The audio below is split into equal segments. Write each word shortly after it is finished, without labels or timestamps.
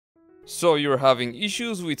So you're having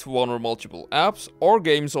issues with one or multiple apps or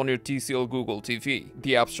games on your TCL Google TV.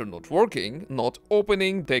 The apps are not working, not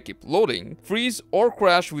opening, they keep loading, freeze or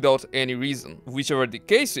crash without any reason. Whichever the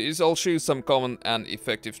case is, I'll show you some common and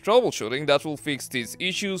effective troubleshooting that will fix these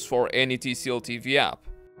issues for any TCL TV app.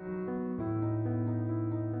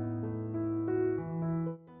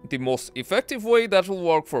 The most effective way that will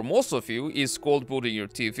work for most of you is cold booting your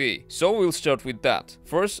TV. So we'll start with that.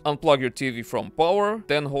 First, unplug your TV from power,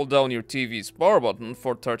 then hold down your TV's power button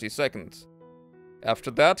for 30 seconds.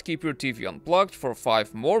 After that, keep your TV unplugged for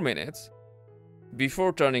 5 more minutes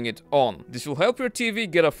before turning it on. This will help your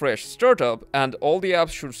TV get a fresh startup and all the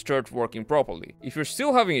apps should start working properly. If you're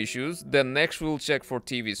still having issues, then next we'll check for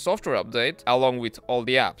TV's software update along with all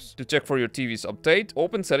the apps. To check for your TV's update,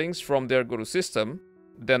 open settings, from there go to System,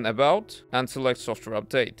 then About, and select Software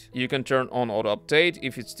Update. You can turn on Auto Update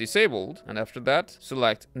if it's disabled, and after that,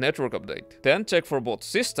 select Network Update. Then check for both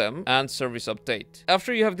System and Service Update.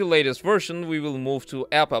 After you have the latest version, we will move to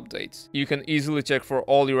App Updates. You can easily check for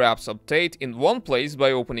all your apps update in one place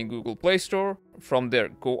by opening Google Play Store. From there,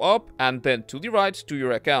 go up and then to the right to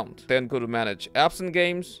your account. Then go to Manage Apps and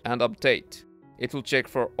Games and Update. It will check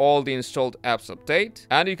for all the installed apps update,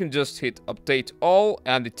 and you can just hit update all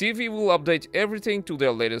and the TV will update everything to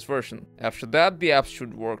their latest version. After that, the apps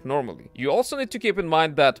should work normally. You also need to keep in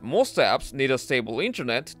mind that most apps need a stable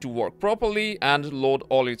internet to work properly and load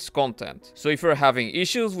all its content. So if you're having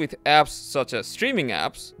issues with apps such as streaming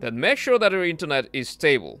apps, then make sure that your internet is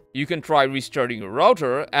stable. You can try restarting your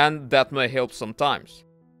router and that may help sometimes.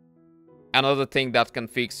 Another thing that can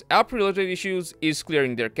fix app-related issues is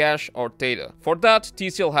clearing their cache or data. For that,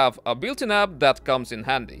 TCL have a built-in app that comes in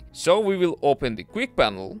handy. So we will open the Quick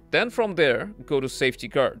panel, then from there, go to Safety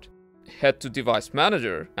Guard. Head to Device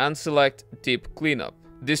Manager and select Deep Cleanup.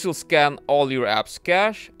 This will scan all your apps'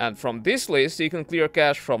 cache, and from this list you can clear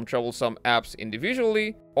cache from troublesome apps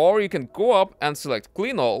individually, or you can go up and select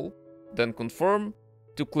Clean All, then Confirm,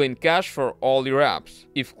 to clean cache for all your apps.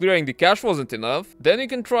 If clearing the cache wasn't enough, then you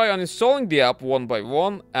can try uninstalling the app one by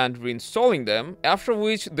one and reinstalling them, after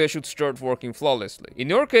which they should start working flawlessly. In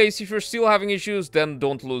your case, if you're still having issues, then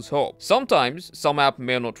don't lose hope. Sometimes, some app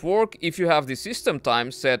may not work if you have the system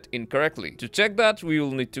time set incorrectly. To check that, we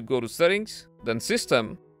will need to go to Settings, then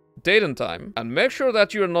System, Date and Time, and make sure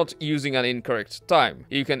that you are not using an incorrect time.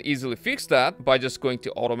 You can easily fix that by just going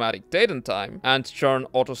to Automatic Date and Time and turn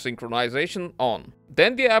Auto Synchronization on.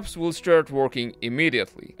 Then the apps will start working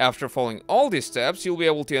immediately. After following all these steps, you'll be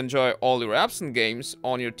able to enjoy all your apps and games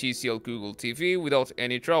on your TCL Google TV without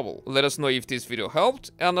any trouble. Let us know if this video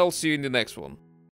helped, and I'll see you in the next one.